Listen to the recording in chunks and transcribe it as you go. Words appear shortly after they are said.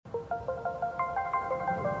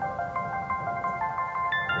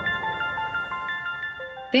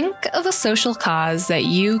Think of a social cause that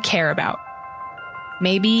you care about.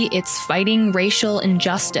 Maybe it's fighting racial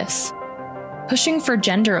injustice, pushing for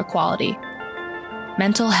gender equality,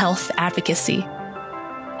 mental health advocacy,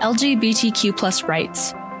 LGBTQ+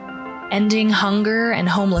 rights, ending hunger and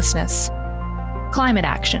homelessness, climate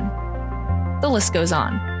action. The list goes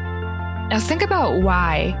on. Now think about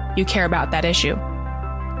why you care about that issue.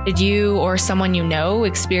 Did you or someone you know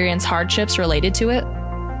experience hardships related to it?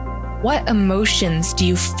 What emotions do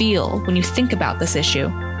you feel when you think about this issue?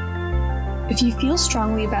 If you feel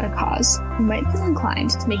strongly about a cause, you might feel inclined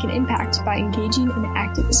to make an impact by engaging in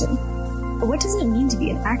activism. But what does it mean to be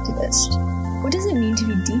an activist? What does it mean to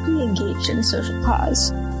be deeply engaged in a social cause?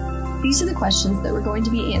 These are the questions that we're going to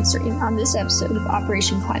be answering on this episode of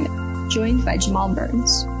Operation Climate, joined by Jamal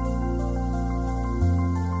Burns.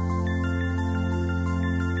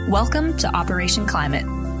 Welcome to Operation Climate,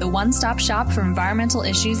 the one-stop shop for environmental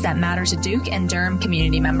issues that matter to Duke and Durham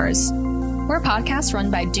community members. We're a podcast run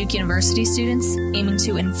by Duke University students aiming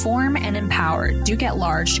to inform and empower Duke at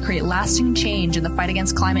large to create lasting change in the fight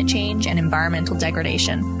against climate change and environmental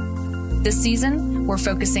degradation. This season, we're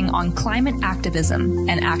focusing on climate activism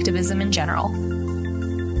and activism in general.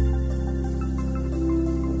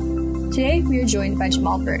 Today, we are joined by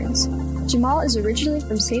Jamal Burns. Jamal is originally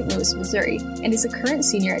from St. Louis, Missouri, and is a current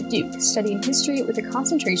senior at Duke, studying history with a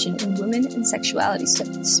concentration in women and sexuality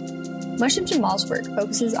studies. Much of Jamal's work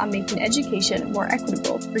focuses on making education more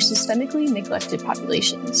equitable for systemically neglected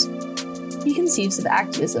populations. He conceives of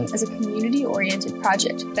activism as a community-oriented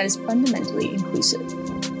project that is fundamentally inclusive.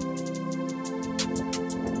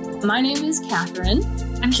 My name is Catherine.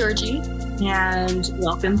 I'm Georgie. And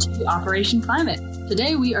welcome to Operation Climate.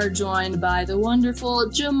 Today we are joined by the wonderful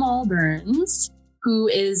Jamal Burns, who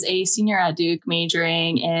is a senior at Duke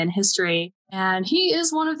majoring in history. And he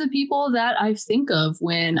is one of the people that I think of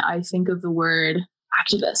when I think of the word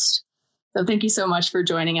activist. So thank you so much for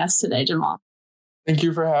joining us today, Jamal. Thank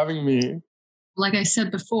you for having me. Like I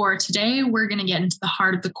said before, today we're going to get into the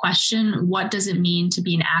heart of the question, what does it mean to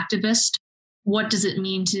be an activist? What does it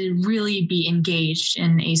mean to really be engaged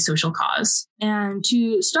in a social cause? And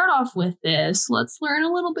to start off with this, let's learn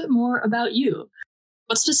a little bit more about you.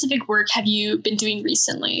 What specific work have you been doing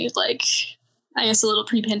recently? Like, I guess a little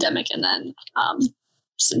pre-pandemic and then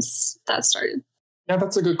since that started. Yeah,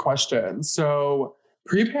 that's a good question. So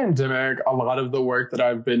pre-pandemic, a lot of the work that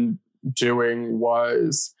I've been doing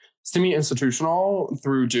was semi-institutional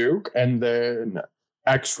through Duke and then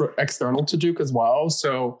external to Duke as well.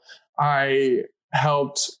 So I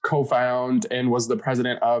helped co-found and was the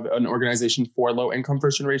president of an organization for low-income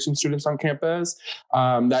first-generation students on campus.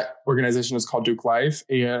 That organization is called Duke Life,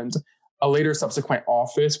 and a later subsequent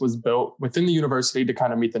office was built within the university to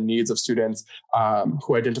kind of meet the needs of students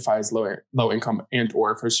who identify as low income and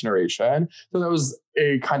or first generation. So that was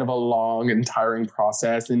a kind of a long and tiring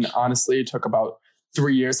process. And honestly, it took about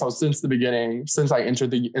 3 years. So since the beginning, since I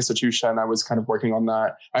entered the institution, I was kind of working on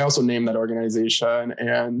that. I also named that organization,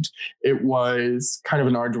 and it was kind of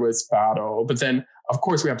an arduous battle. But then, of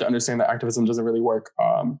course, we have to understand that activism doesn't really work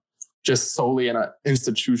just solely in an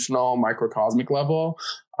institutional microcosmic level.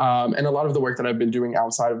 And a lot of the work that I've been doing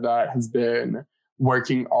outside of that has been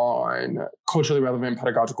working on culturally relevant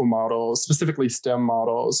pedagogical models, specifically STEM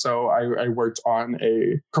models. So I worked on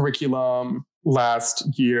a curriculum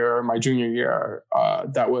last year, my junior year,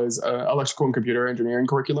 that was an electrical and computer engineering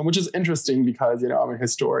curriculum, which is interesting because, I'm a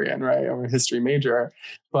historian, right? I'm a history major,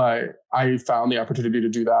 but I found the opportunity to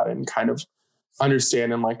do that and kind of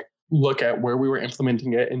understand and look at where we were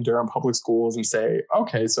implementing it in Durham public schools and say,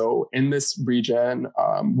 okay, so in this region,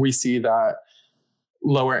 we see that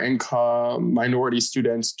lower income minority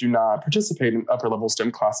students do not participate in upper level STEM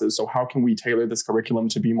classes. So how can we tailor this curriculum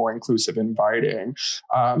to be more inclusive and inviting?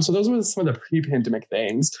 So those were some of the pre-pandemic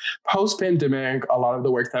things. Post-pandemic, a lot of the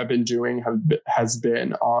work that I've been doing has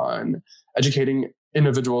been on educating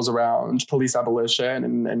individuals around police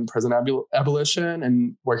abolition and prison abolition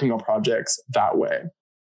and working on projects that way.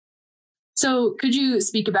 So could you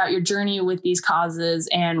speak about your journey with these causes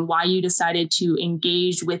and why you decided to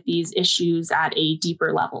engage with these issues at a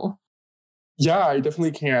deeper level? Yeah, I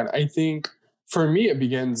definitely can. I think for me, it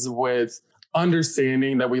begins with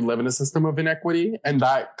understanding that we live in a system of inequity, and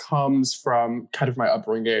that comes from kind of my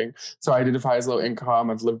upbringing. So I identify as low income.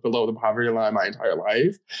 I've lived below the poverty line my entire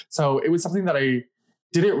life. So it was something that I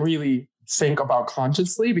didn't really think about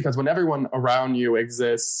consciously, because when everyone around you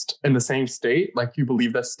exists in the same state, you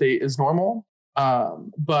believe that state is normal.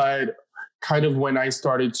 But kind of when I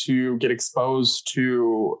started to get exposed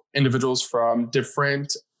to individuals from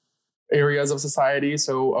different areas of society,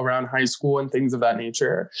 so around high school and things of that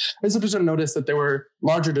nature, I started to notice that there were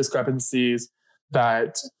larger discrepancies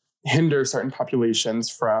that hinder certain populations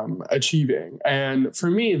from achieving. And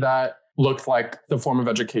for me, that looked like the form of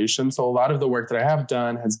education. So a lot of the work that I have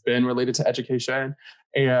done has been related to education.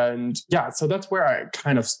 And yeah, so that's where I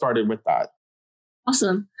kind of started with that.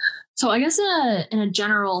 Awesome. So I guess in a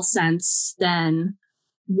general sense, then,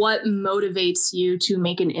 what motivates you to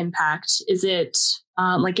make an impact? Is it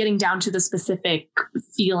like getting down to the specific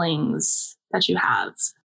feelings that you have?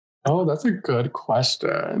 Oh, that's a good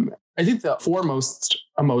question. I think the foremost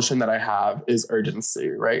emotion that I have is urgency,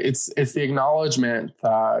 right? It's the acknowledgement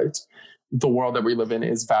that the world that we live in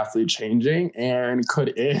is vastly changing and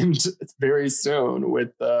could end very soon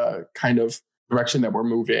with the kind of direction that we're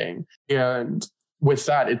moving. And with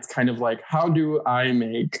that, it's kind of like, how do I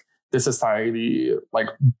make the society like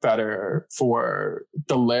better for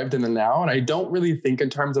the lived and the now? And I don't really think in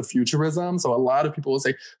terms of futurism. So a lot of people will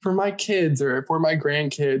say for my kids or for my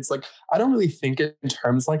grandkids, like I don't really think in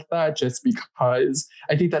terms like that, just because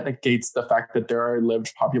I think that negates the fact that there are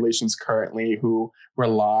lived populations currently who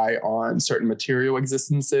rely on certain material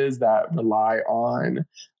existences, that rely on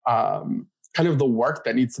kind of the work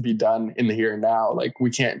that needs to be done in the here and now. Like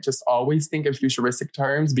we can't just always think in futuristic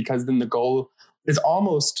terms, because then the goal is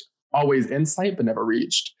almost always in sight but never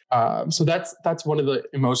reached. So that's one of the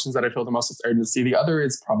emotions that I feel the most is urgency. The other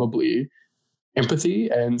is probably empathy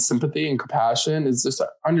and sympathy and compassion, is just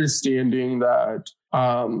understanding that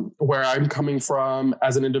where I'm coming from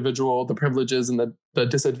as an individual, the privileges and the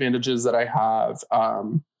disadvantages that I have,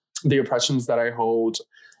 the oppressions that I hold,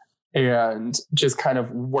 and just kind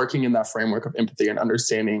of working in that framework of empathy and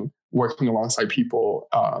understanding, working alongside people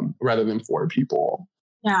rather than for people.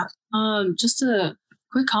 Yeah. Just a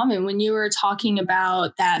quick comment. When you were talking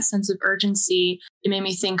about that sense of urgency, it made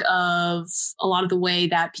me think of a lot of the way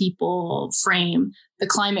that people frame the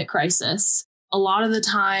climate crisis. A lot of the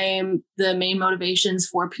time, the main motivations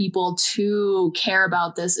for people to care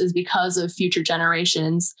about this is because of future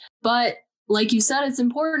generations. But like you said, it's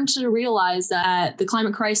important to realize that the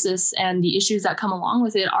climate crisis and the issues that come along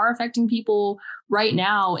with it are affecting people right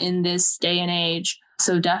now in this day and age.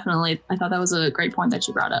 So definitely, I thought that was a great point that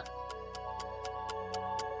you brought up.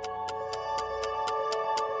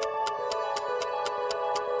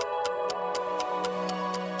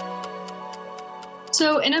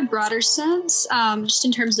 So in a broader sense, just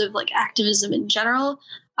in terms of like activism in general,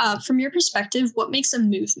 from your perspective, what makes a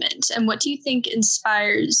movement, and what do you think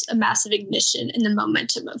inspires a massive ignition in the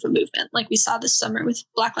momentum of a movement like we saw this summer with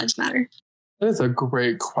Black Lives Matter? That is a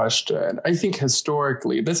great question. I think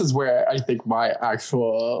historically, this is where I think my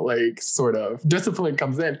actual like sort of discipline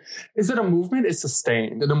comes in, is that a movement is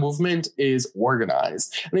sustained and a movement is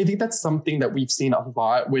organized. And I think that's something that we've seen a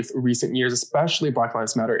lot with recent years, especially Black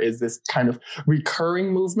Lives Matter, is this kind of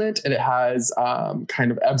recurring movement, and it has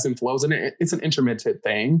kind of ebbs and flows, and it's an intermittent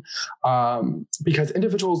thing because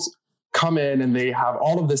individuals come in and they have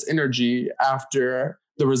all of this energy after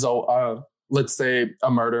the result of, let's say,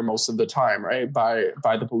 a murder most of the time, right,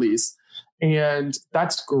 by the police. And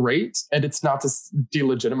that's great. And it's not to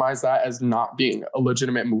delegitimize that as not being a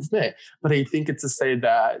legitimate movement. But I think it's to say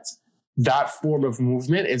that that form of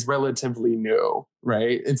movement is relatively new,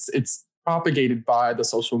 right? It's propagated by the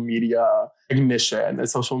social media ignition, the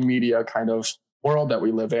social media kind of world that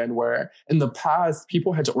we live in, where in the past,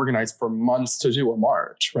 people had to organize for months to do a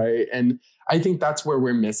march, right? And I think that's where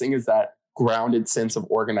we're missing, is that grounded sense of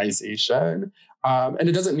organization. And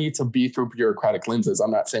it doesn't need to be through bureaucratic lenses. I'm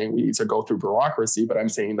not saying we need to go through bureaucracy, but I'm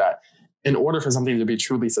saying that in order for something to be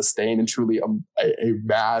truly sustained and truly a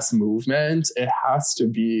mass movement, it has to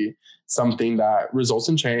be something that results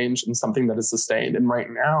in change and something that is sustained. And right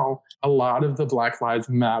now, a lot of the Black Lives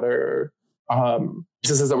Matter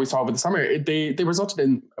instances that we saw over the summer, they resulted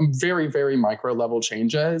in very, very micro level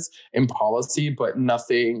changes in policy, but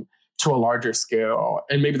nothing to a larger scale.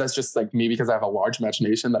 And maybe that's just like me, because I have a large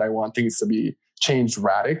imagination that I want things to be changed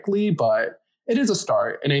radically, but it is a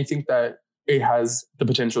start. And I think that it has the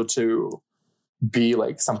potential to be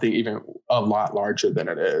like something even a lot larger than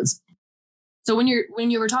it is. So when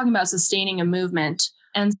you were talking about sustaining a movement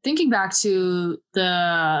and thinking back to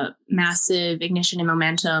the massive ignition and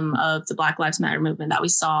momentum of the Black Lives Matter movement that we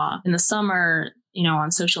saw in the summer,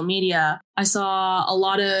 on social media, I saw a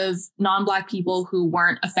lot of non-Black people who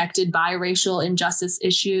weren't affected by racial injustice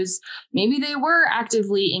issues. Maybe they were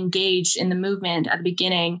actively engaged in the movement at the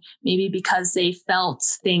beginning, maybe because they felt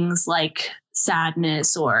things like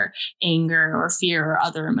sadness or anger or fear or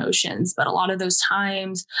other emotions. But a lot of those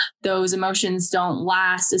times, those emotions don't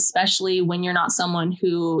last, especially when you're not someone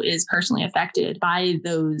who is personally affected by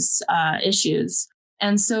those issues.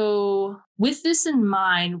 And so with this in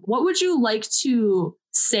mind, what would you like to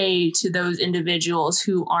say to those individuals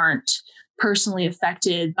who aren't personally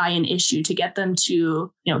affected by an issue to get them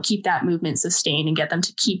to, keep that movement sustained and get them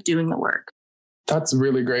to keep doing the work. That's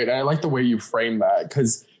really great. And I like the way you framed that,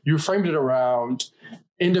 because you framed it around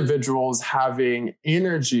individuals having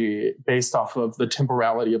energy based off of the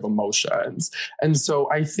temporality of emotions. And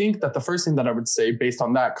so I think that the first thing that I would say based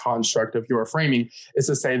on that construct of your framing is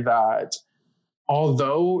to say that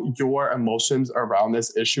although your emotions around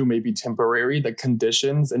this issue may be temporary, the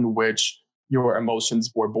conditions in which your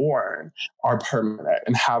emotions were born are permanent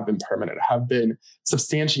and have been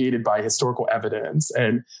substantiated by historical evidence.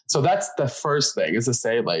 And so that's the first thing, is to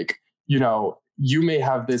say, like, you may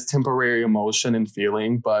have this temporary emotion and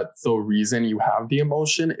feeling, but the reason you have the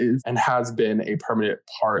emotion is and has been a permanent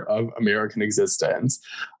part of American existence.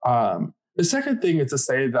 The second thing is to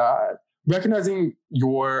say that recognizing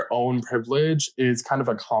your own privilege is kind of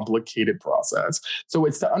a complicated process. So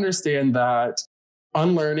it's to understand that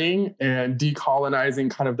unlearning and decolonizing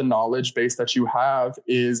kind of the knowledge base that you have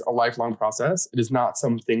is a lifelong process. It is not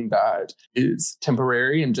something that is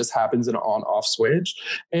temporary and just happens in an on-off switch.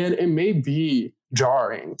 And it may be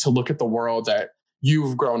jarring to look at the world that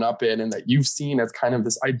you've grown up in and that you've seen as kind of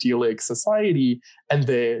this idyllic society and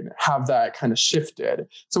then have that kind of shifted.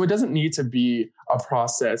 So it doesn't need to be a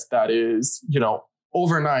process that is,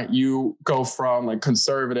 overnight you go from like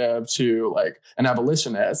conservative to like an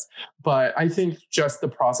abolitionist. But I think just the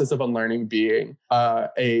process of unlearning being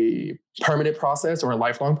a permanent process or a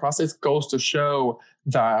lifelong process goes to show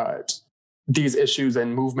that these issues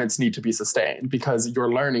and movements need to be sustained, because your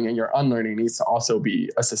learning and your unlearning needs to also be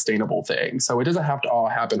a sustainable thing. So it doesn't have to all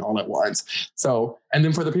happen all at once. So, and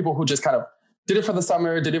then for the people who just kind of did it for the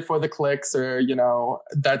summer, did it for the clicks, or,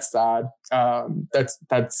 that's sad.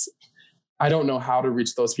 That's I don't know how to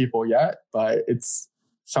reach those people yet, but it's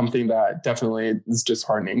something that definitely is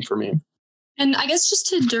disheartening for me. And I guess just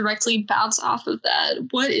to directly bounce off of that,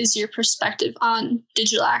 what is your perspective on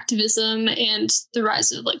digital activism and the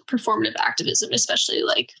rise of like performative activism, especially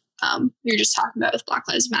like you're just talking about with Black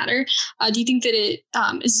Lives Matter? Do you think that it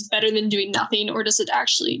is better than doing nothing, or does it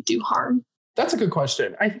actually do harm? That's a good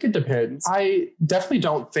question. I think it depends. I definitely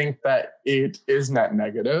don't think that it is net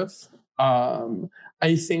negative.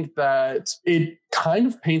 I think that it kind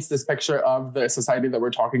of paints this picture of the society that we're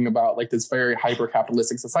talking about, like this very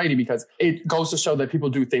hyper-capitalistic society, because it goes to show that people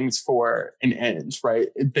do things for an end, right?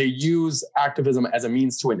 They use activism as a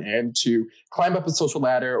means to an end to climb up a social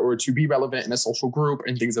ladder or to be relevant in a social group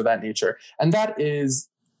and things of that nature. And that is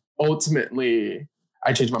ultimately...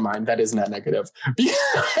 I changed my mind. That is not negative.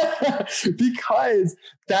 Because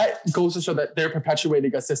that goes to show that they're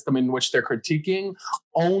perpetuating a system in which they're critiquing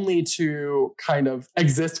only to kind of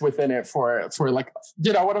exist within it for like,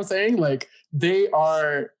 you know what I'm saying? Like, they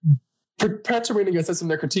are perpetuating a system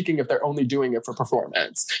they're critiquing if they're only doing it for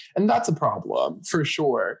performance. And that's a problem for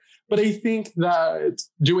sure. But I think that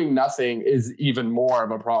doing nothing is even more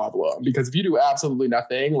of a problem, because if you do absolutely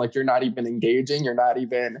nothing, like you're not even engaging, you're not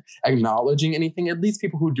even acknowledging anything, at least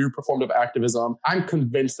people who do performative activism, I'm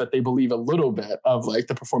convinced that they believe a little bit of like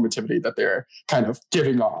the performativity that they're kind of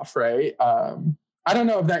giving off, right? I don't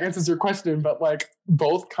know if that answers your question, but like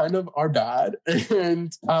both kind of are bad.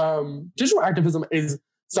 And digital activism is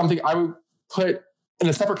something I would put in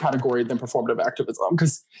a separate category than performative activism,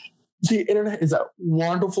 because the internet is a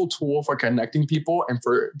wonderful tool for connecting people and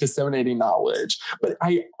for disseminating knowledge. But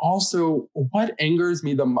what angers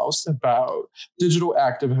me the most about digital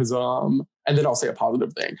activism, and then I'll say a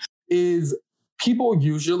positive thing, is people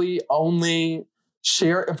usually only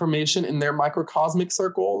share information in their microcosmic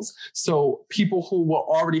circles. So people who will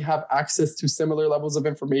already have access to similar levels of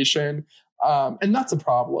information. And that's a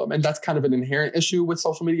problem. And that's kind of an inherent issue with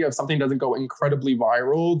social media. If something doesn't go incredibly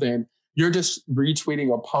viral, then you're just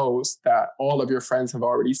retweeting a post that all of your friends have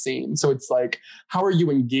already seen. So it's like, how are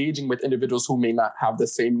you engaging with individuals who may not have the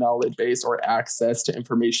same knowledge base or access to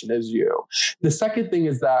information as you? The second thing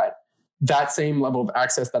is that same level of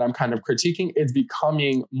access that I'm kind of critiquing is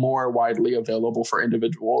becoming more widely available for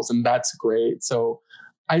individuals. And that's great. So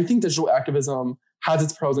I think digital activism has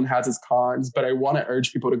its pros and has its cons, but I want to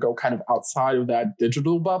urge people to go kind of outside of that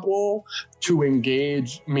digital bubble to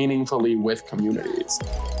engage meaningfully with communities.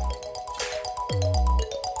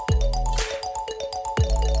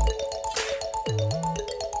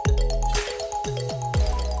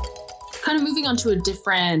 Kind of moving on to a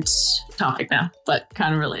different topic now, but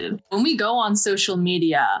kind of related. When we go on social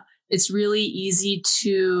media, it's really easy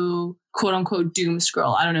to quote unquote doom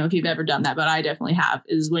scroll. I don't know if you've ever done that, but I definitely have,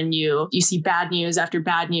 is when you see bad news after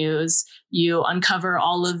bad news, you uncover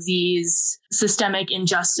all of these systemic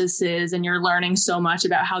injustices and you're learning so much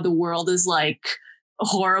about how the world is like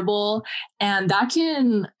horrible. And that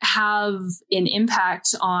can have an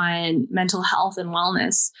impact on mental health and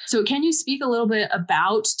wellness. So can you speak a little bit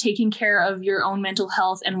about taking care of your own mental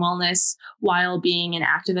health and wellness while being an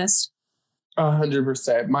activist?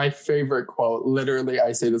 100%. My favorite quote, literally,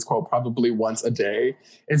 I say this quote probably once a day,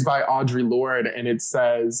 is by Audre Lorde. And it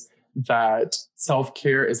says that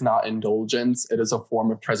self-care is not indulgence. It is a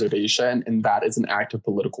form of preservation. And that is an act of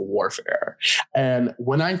political warfare. And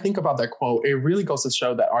when I think about that quote, it really goes to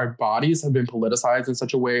show that our bodies have been politicized in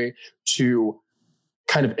such a way to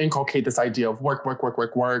kind of inculcate this idea of work,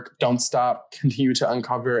 don't stop, continue to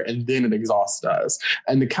uncover, and then it exhausts us.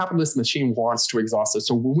 And the capitalist machine wants to exhaust us.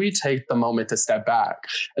 So when we take the moment to step back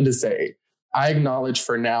and to say, I acknowledge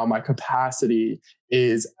for now my capacity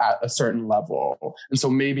is at a certain level. And so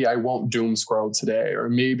maybe I won't doom scroll today, or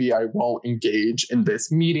maybe I won't engage in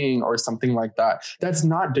this meeting or something like that. That's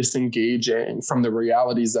not disengaging from the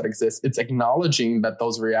realities that exist. It's acknowledging that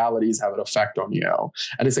those realities have an effect on you.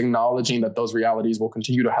 And it's acknowledging that those realities will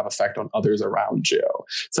continue to have effect on others around you.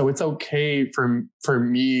 So it's okay for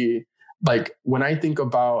me. Like when I think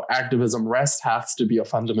about activism, rest has to be a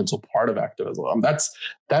fundamental part of activism. That's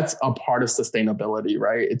a part of sustainability,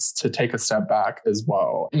 right? It's to take a step back as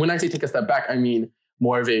well. When I say take a step back, I mean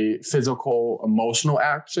more of a physical, emotional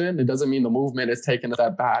action. It doesn't mean the movement is taking a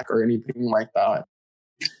step back or anything like that.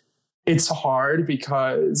 It's hard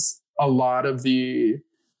because a lot of the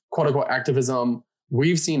quote unquote activism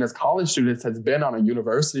we've seen as college students has been on a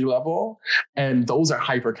university level. And those are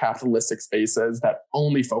hyper-capitalistic spaces that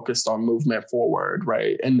only focused on movement forward,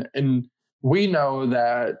 right? And we know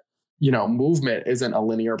that, movement isn't a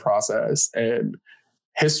linear process and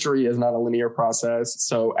history is not a linear process.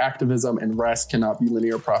 So activism and rest cannot be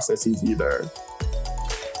linear processes either.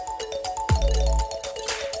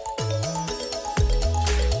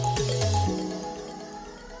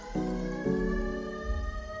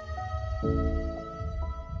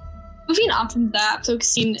 Moving on from that,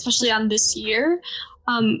 focusing especially on this year,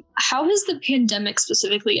 how has the pandemic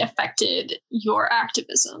specifically affected your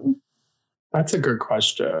activism? That's a good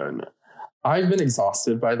question. I've been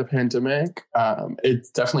exhausted by the pandemic.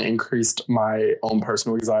 It's definitely increased my own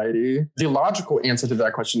personal anxiety. The logical answer to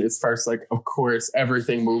that question is first, of course,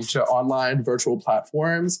 everything moved to online virtual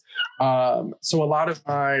platforms. So a lot of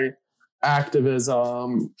my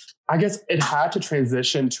activism, I guess it had to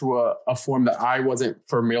transition to a form that I wasn't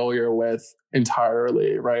familiar with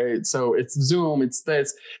entirely, right? So it's Zoom, it's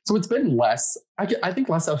this. So it's been less, I think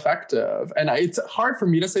less effective. And it's hard for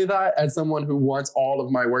me to say that as someone who wants all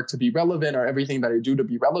of my work to be relevant or everything that I do to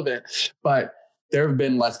be relevant. But there have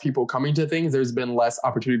been less people coming to things. There's been less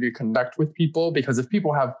opportunity to connect with people because if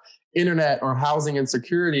people have internet or housing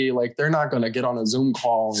insecurity, they're not going to get on a Zoom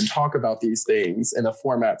call and talk about these things in a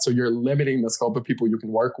format. So you're limiting the scope of people you can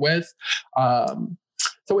work with.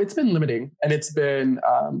 So it's been limiting and it's been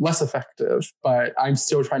less effective, but I'm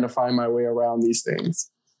still trying to find my way around these things.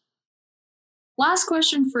 Last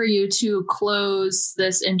question for you to close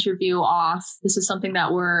this interview off. This is something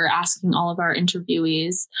that we're asking all of our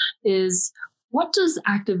interviewees is, what does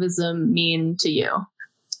activism mean to you?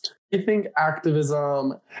 I think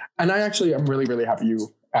activism, and I'm really, really happy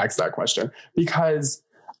you asked that question because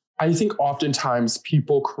I think oftentimes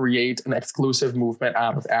people create an exclusive movement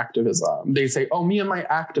out of activism. They say, oh, me and my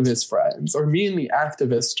activist friends, or me and the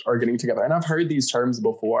activist are getting together. And I've heard these terms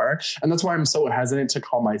before. And that's why I'm so hesitant to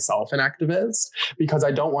call myself an activist, because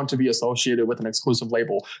I don't want to be associated with an exclusive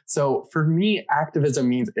label. So for me, activism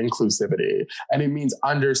means inclusivity, and it means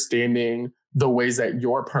understanding the ways that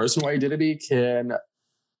your personal identity can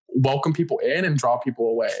welcome people in and draw people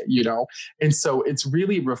away, And so it's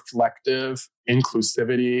really reflective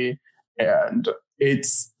inclusivity, and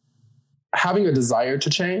it's having a desire to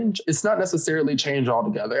change. It's not necessarily change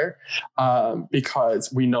altogether,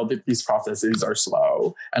 because we know that these processes are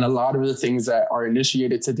slow. And a lot of the things that are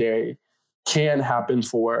initiated today can happen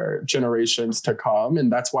for generations to come.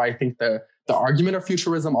 And that's why I think the argument of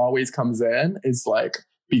futurism always comes in, is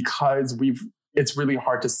because it's really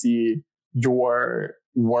hard to see your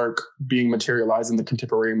work being materialized in the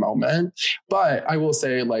contemporary moment. But I will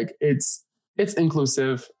say it's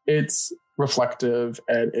inclusive, it's reflective,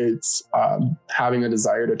 and it's having a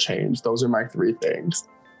desire to change. Those are my three things.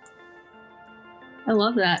 I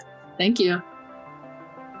love that. Thank you.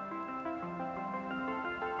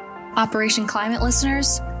 Operation Climate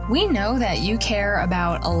listeners, we know that you care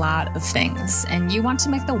about a lot of things and you want to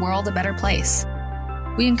make the world a better place.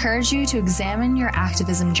 We encourage you to examine your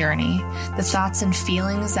activism journey, the thoughts and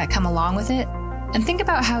feelings that come along with it, and think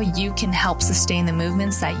about how you can help sustain the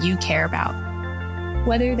movements that you care about.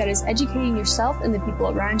 Whether that is educating yourself and the people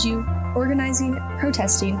around you, organizing,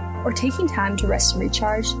 protesting, or taking time to rest and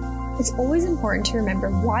recharge, it's always important to remember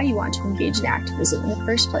why you want to engage in activism in the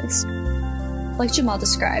first place. Like Jamal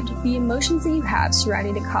described, the emotions that you have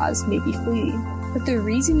surrounding a cause may be fleeting, but the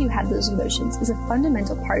reason you have those emotions is a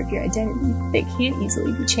fundamental part of your identity that can't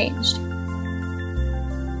easily be changed.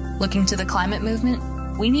 Looking to the climate movement,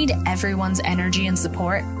 we need everyone's energy and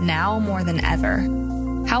support now more than ever.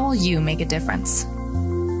 How will you make a difference?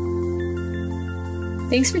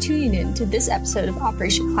 Thanks for tuning in to this episode of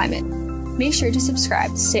Operation Climate. Make sure to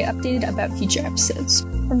subscribe to stay updated about future episodes.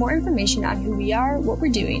 For more information on who we are, what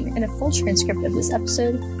we're doing, and a full transcript of this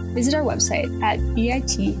episode, visit our website at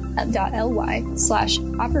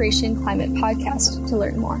bit.ly/Operation Climate Podcast to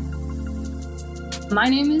learn more. My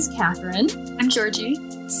name is Catherine. I'm Georgie.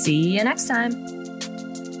 See you next time.